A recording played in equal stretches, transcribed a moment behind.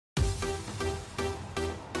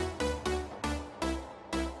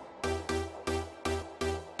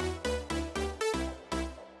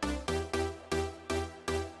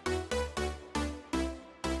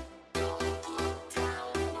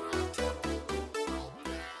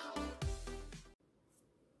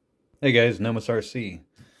Hey guys, Nomus RC.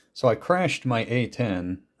 So I crashed my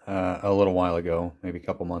A10 a little while ago, maybe a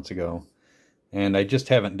couple months ago, and I just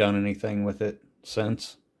haven't done anything with it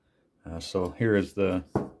since. So here is the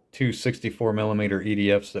two 64mm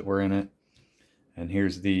EDFs that were in it, and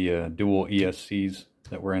here's the dual ESCs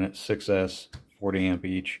that were in it, 6S, 40 amp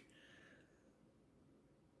each.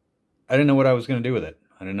 I didn't know what I was going to do with it.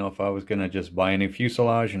 I didn't know if I was going to just buy a new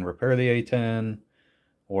fuselage and repair the A10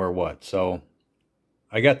 or what. So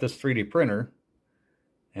I got this 3D printer,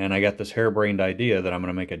 and I got this harebrained idea that I'm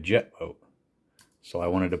going to make a jet boat. So I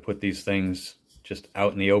wanted to put these things just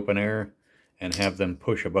out in the open air and have them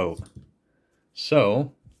push a boat.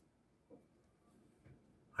 So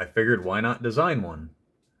I figured, why not design one?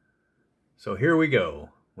 So here we go.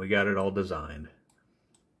 We got it all designed.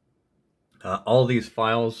 All these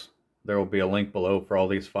files, there will be a link below for all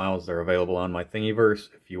these files. They're available on my Thingiverse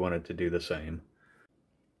if you wanted to do the same.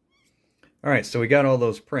 Alright, so we got all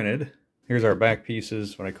those printed. Here's our back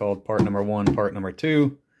pieces, what I called part number 1, part number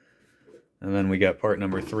 2. And then we got part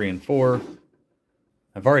number 3 and 4.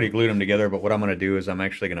 I've already glued them together, but what I'm going to do is I'm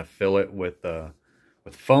actually going to fill it with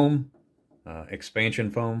foam, expansion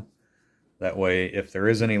foam. That way, if there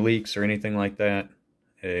is any leaks or anything like that,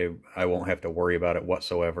 I won't have to worry about it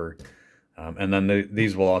whatsoever. And then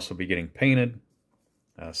these will also be getting painted,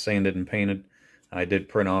 sanded and painted. I did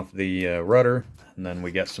print off the rudder, and then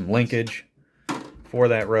we got some linkage for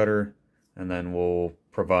that rudder, and then we'll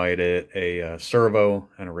provide it a servo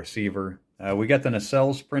and a receiver. We got the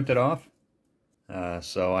nacelles printed off,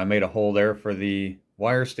 so I made a hole there for the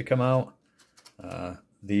wires to come out.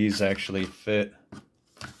 These actually fit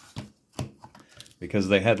because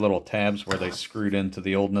they had little tabs where they screwed into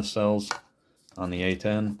the old nacelles on the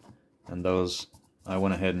A10, and those, I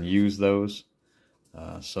went ahead and used those,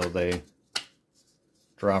 so they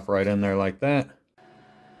drop right in there like that.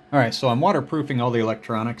 Alright, so I'm waterproofing all the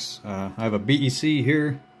electronics. I have a BEC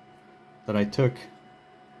here that I took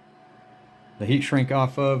the heat shrink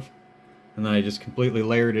off of, and then I just completely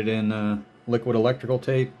layered it in liquid electrical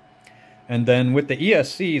tape. And then with the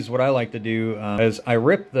ESCs, what I like to do is I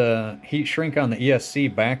rip the heat shrink on the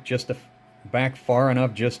ESC back back far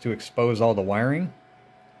enough just to expose all the wiring,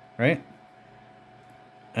 right?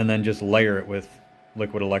 And then just layer it with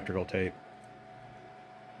liquid electrical tape.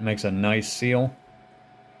 It makes a nice seal,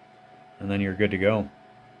 and then you're good to go.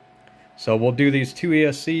 So we'll do these two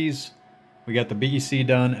ESCs. We got the BEC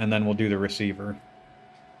done, and then we'll do the receiver.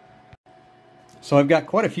 So I've got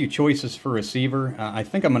quite a few choices for receiver. I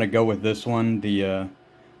think I'm going to go with this one, the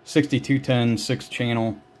 6210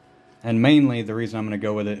 6-channel. And mainly the reason I'm going to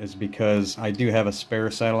go with it is because I do have a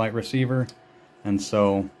spare satellite receiver, and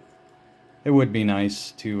so it would be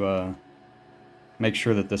nice to make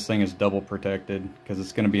sure that this thing is double protected, because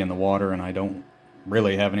it's going to be in the water and I don't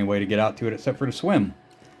really have any way to get out to it except for to swim.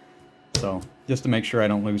 So just to make sure I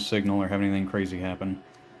don't lose signal or have anything crazy happen,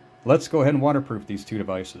 let's go ahead and waterproof these two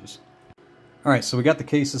devices. Alright, so we got the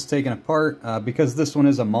cases taken apart. Because this one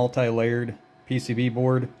is a multi-layered PCB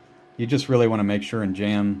board, you just really want to make sure and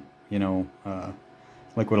jam, you know,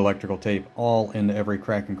 liquid electrical tape all into every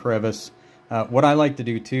crack and crevice. What I like to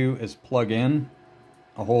do too is plug in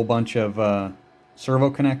a whole bunch of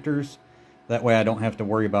servo connectors. That way I don't have to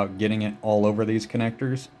worry about getting it all over these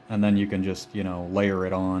connectors, and then you can just, you know, layer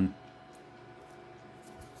it on.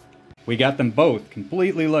 We got them both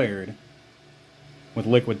completely layered with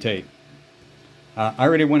liquid tape. I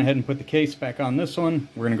already went ahead and put the case back on this one.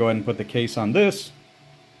 We're going to go ahead and put the case on this.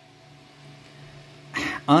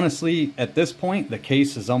 Honestly, at this point, the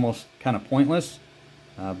case is almost kind of pointless,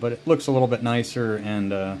 but it looks a little bit nicer,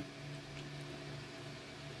 and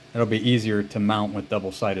it'll be easier to mount with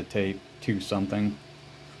double-sided tape to something.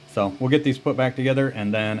 So we'll get these put back together,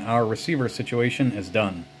 and then our receiver situation is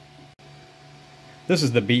done. This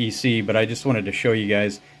is the BEC, but I just wanted to show you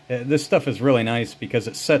guys. This stuff is really nice because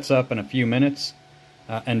it sets up in a few minutes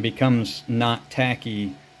and becomes not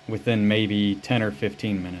tacky within maybe 10 or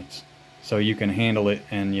 15 minutes. So you can handle it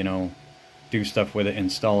and, you know, do stuff with it,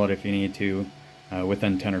 install it if you need to,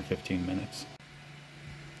 within 10 or 15 minutes.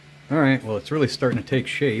 Alright, well, it's really starting to take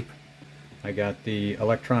shape. I got the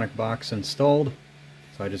electronic box installed,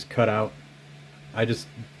 so I just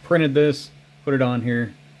printed this, put it on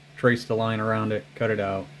here, traced the line around it, cut it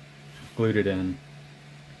out, glued it in.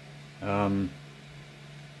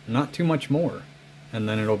 Not too much more, and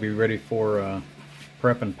then it'll be ready for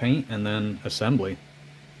prep and paint, and then assembly.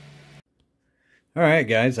 Alright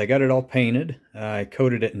guys, I got it all painted. I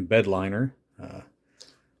coated it in bed liner,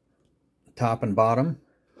 top and bottom.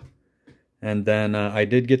 And then I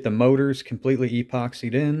did get the motors completely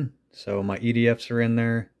epoxied in, so my EDFs are in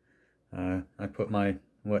there. I put my,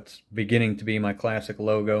 what's beginning to be my classic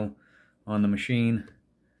logo on the machine.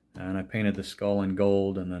 And I painted the skull in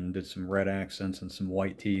gold and then did some red accents and some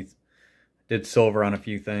white teeth. Did silver on a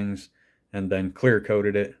few things and then clear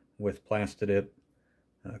coated it with Plastidip,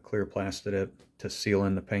 clear Plastidip to seal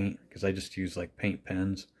in the paint because I just use like paint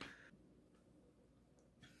pens.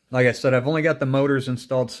 Like I said, I've only got the motors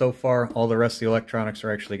installed so far. All the rest of the electronics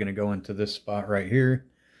are actually going to go into this spot right here.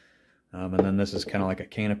 And then this is kind of like a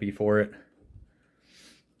canopy for it.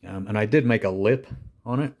 And I did make a lip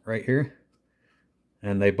on it right here.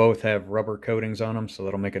 And they both have rubber coatings on them, so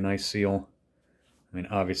that'll make a nice seal. I mean,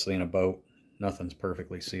 obviously in a boat, nothing's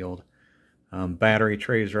perfectly sealed. Battery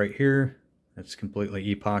trays right here. It's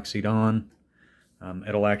completely epoxied on.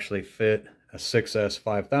 It'll actually fit a 6S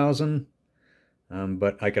 5000.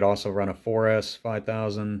 But I could also run a 4S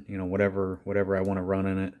 5000, you know, whatever I want to run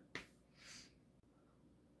in it.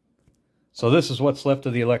 So this is what's left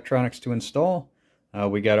of the electronics to install.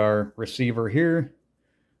 We got our receiver here.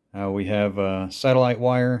 We have a satellite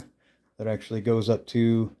wire that actually goes up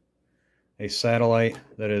to a satellite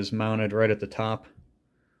that is mounted right at the top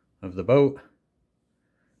of the boat.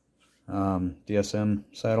 DSM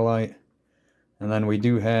satellite. And then we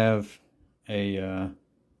do have a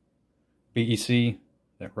BEC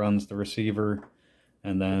that runs the receiver,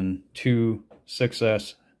 and then two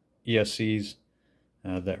 6S ESCs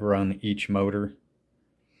that run each motor.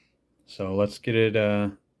 So let's get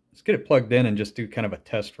it plugged in and just do kind of a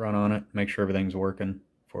test run on it, make sure everything's working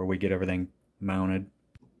before we get everything mounted.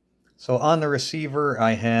 So on the receiver,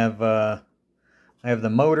 I have the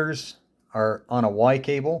motors are on a Y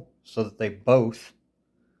cable so that they both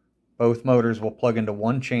motors will plug into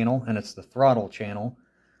one channel, and it's the throttle channel.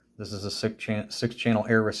 This is a six channel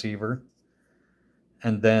air receiver.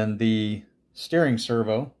 And then the steering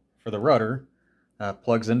servo for the rudder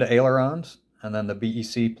plugs into ailerons, and then the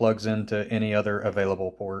BEC plugs into any other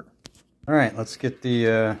available port. All right, let's get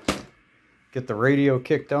the radio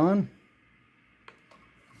kicked on.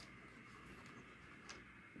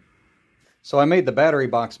 So I made the battery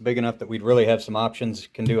box big enough that we'd really have some options.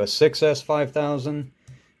 Can do a 6S 5000,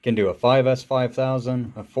 can do a 5S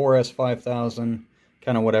 5000, a 4S 5000,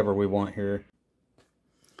 kind of whatever we want here.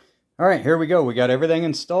 All right, here we go. We got everything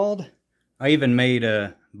installed. I even made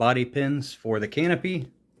body pins for the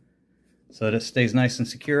canopy so that it stays nice and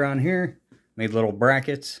secure on here. Made little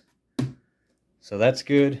brackets, so that's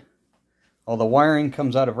good. All the wiring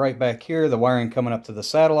comes out of right back here. The wiring coming up to the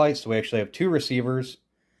satellite, so we actually have two receivers,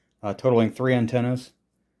 totaling 3 antennas.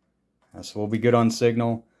 So we'll be good on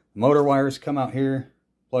signal. Motor wires come out here,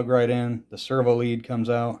 plug right in. The servo lead comes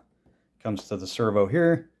out, comes to the servo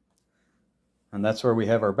here. And that's where we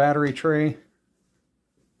have our battery tray.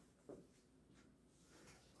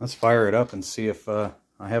 Let's fire it up and see if I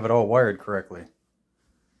have it all wired correctly.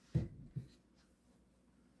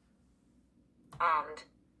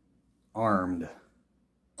 Armed.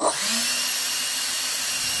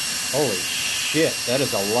 Holy shit, that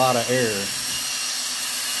is a lot of air.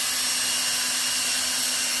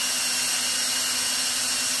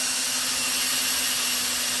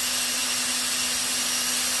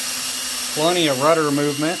 Plenty of rudder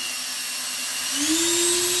movement.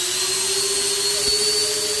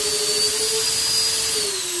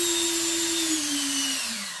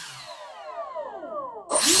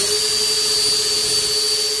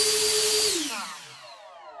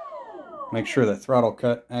 Make sure that throttle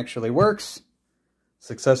cut actually works.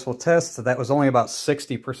 Successful test. So that was only about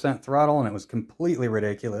 60% throttle, and it was completely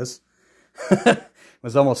ridiculous. It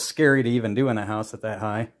was almost scary to even do in the house at that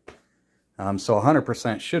high. So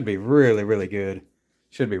 100% should be really, really good.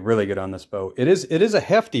 Should be really good on this boat. It is a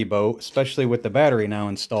hefty boat, especially with the battery now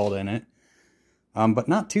installed in it. But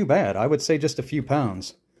not too bad. I would say just a few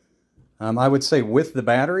pounds. I would say with the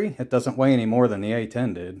battery, it doesn't weigh any more than the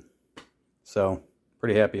A10 did. So,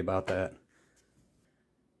 pretty happy about that.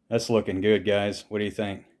 That's looking good, guys. What do you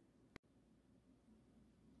think?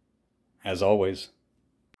 As always,